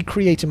be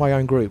recreating my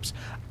own groups.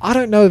 I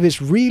don't know if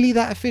it's really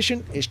that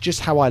efficient, it's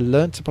just how I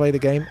learned to play the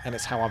game, and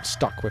it's how I'm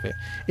stuck with it.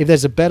 If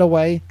there's a better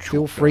way,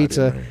 feel free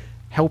to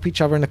help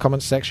each other in the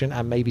comments section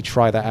and maybe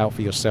try that out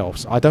for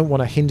yourselves. I don't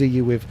want to hinder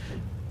you with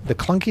the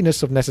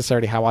clunkiness of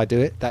necessarily how I do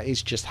it. That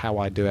is just how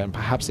I do it, and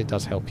perhaps it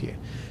does help you.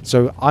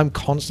 So I'm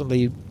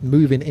constantly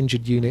moving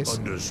injured units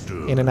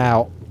in and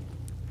out.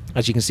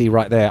 As you can see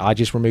right there, I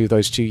just removed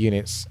those 2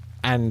 units,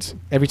 and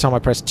every time I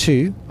press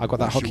 2, I got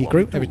that hotkey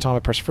group. Every time I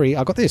press 3,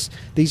 I got this.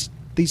 These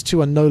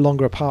 2 are no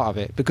longer a part of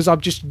it because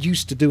I'm just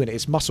used to doing it.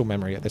 It's muscle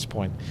memory at this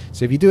point.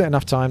 So if you do it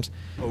enough times,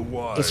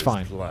 it's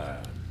fine.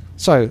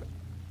 So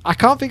I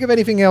can't think of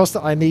anything else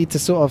that I need to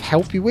sort of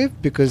help you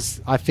with,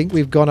 because I think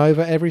we've gone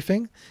over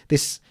everything.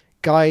 This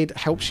guide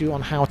helps you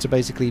on how to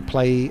basically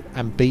play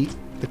and beat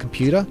the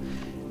computer.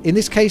 In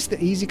this case, the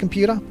easy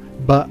computer,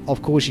 but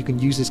of course you can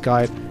use this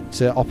guide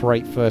to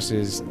operate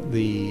versus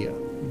the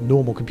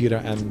normal computer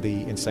and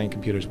the insane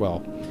computer as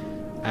well.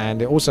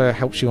 And it also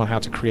helps you on how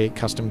to create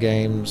custom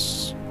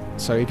games.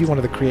 So if you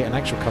wanted to create an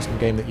actual custom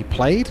game that you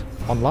played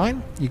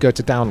online, you go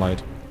to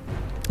download.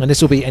 And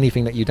this will be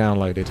anything that you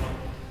downloaded.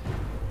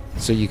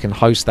 So you can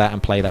host that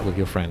and play that with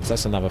your friends.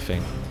 That's another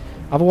thing.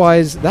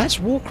 Otherwise, that's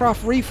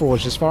Warcraft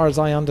Reforged as far as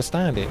I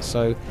understand it.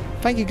 So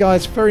thank you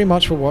guys very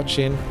much for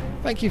watching.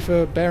 Thank you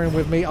for bearing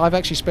with me. I've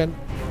actually spent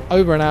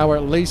over an hour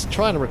at least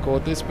trying to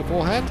record this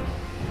beforehand,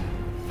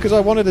 because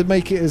I wanted to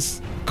make it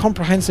as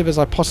comprehensive as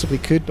I possibly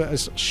could, but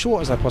as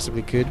short as I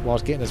possibly could,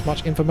 whilst getting as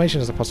much information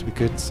as I possibly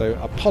could. So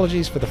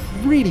apologies for the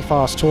really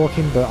fast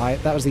talking,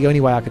 but that was the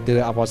only way I could do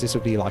it. Otherwise this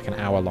would be like an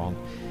hour long.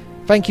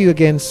 Thank you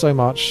again so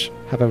much.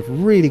 Have a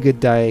really good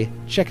day.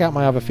 Check out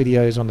my other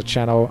videos on the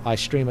channel. I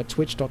stream at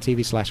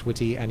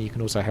twitch.tv/witty, and you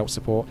can also help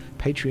support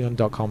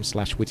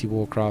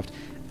patreon.com/WTiiWarcraft.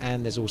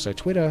 And there's also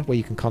Twitter, where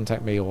you can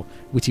contact me, or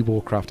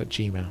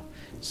WTiiWarcraft@gmail.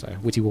 So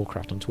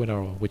WTiiWarcraft on Twitter,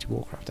 or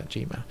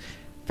WTiiWarcraft@gmail.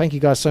 Thank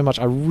you guys so much.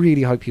 I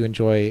really hope you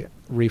enjoy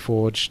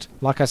Reforged.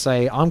 Like I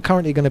say, I'm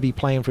currently going to be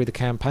playing through the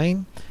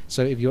campaign.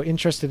 So if you're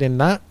interested in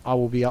that, I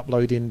will be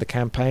uploading the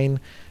campaign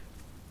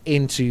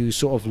into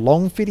sort of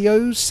long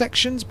videos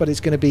sections, but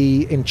it's going to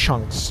be in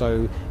chunks.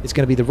 So it's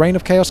going to be the Reign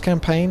of Chaos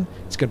campaign,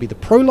 it's going to be the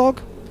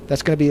prologue,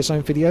 that's going to be its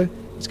own video,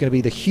 it's going to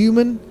be the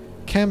human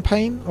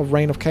campaign of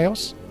Reign of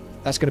Chaos,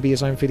 that's going to be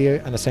its own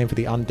video, and the same for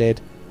the undead,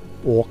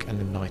 orc, and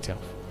the night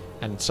elf,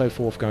 and so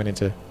forth, going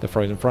into the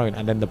Frozen Throne,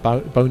 and then the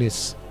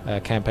bonus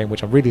campaign,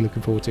 which I'm really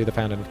looking forward to, the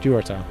Fountain of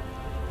Durotar.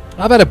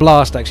 I've had a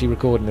blast actually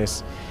recording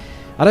this.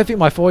 I don't think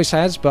my voice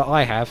has, but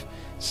I have.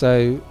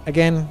 So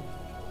again,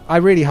 I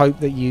really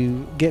hope that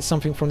you get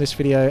something from this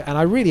video, and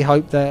I really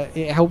hope that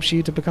it helps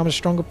you to become a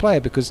stronger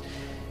player, because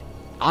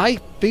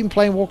I've been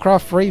playing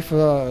Warcraft 3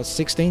 for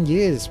 16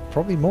 years,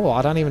 probably more,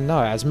 I don't even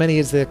know, as many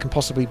as there can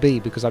possibly be,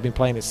 because I've been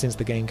playing it since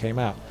the game came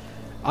out.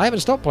 I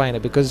haven't stopped playing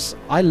it because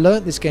I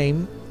learnt this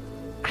game,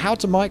 how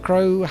to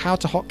micro, how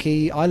to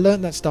hotkey. I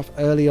learned that stuff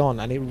early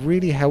on, and it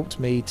really helped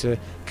me to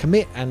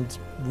commit and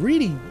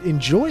really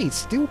enjoy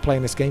still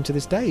playing this game to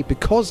this day,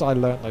 because I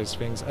learnt those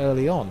things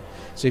early on.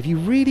 So if you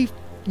really,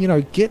 you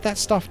know, get that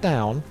stuff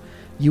down,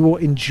 you will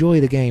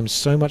enjoy the game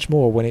so much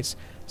more when it's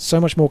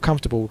so much more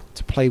comfortable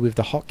to play with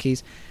the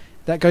hotkeys.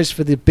 That goes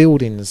for the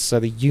buildings, so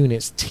the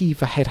units, T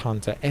for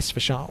Headhunter, S for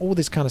Sharp, all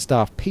this kind of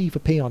stuff, P for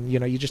Peon, you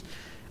know, you just,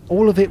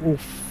 all of it will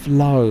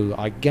flow,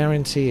 I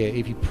guarantee it.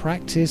 If you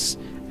practice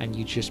and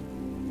you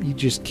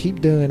just keep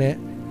doing it,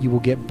 you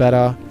will get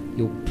better.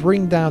 You'll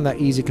bring down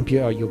that easy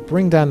computer, you'll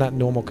bring down that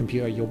normal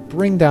computer, you'll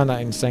bring down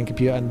that insane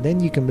computer, and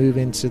then you can move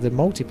into the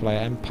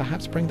multiplayer and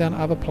perhaps bring down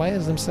other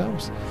players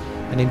themselves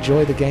and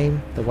enjoy the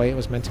game the way it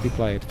was meant to be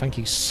played. Thank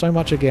you so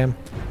much again.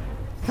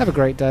 Have a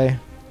great day.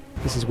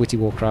 This is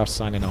WTiiWarcraft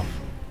signing off.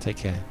 Take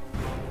care.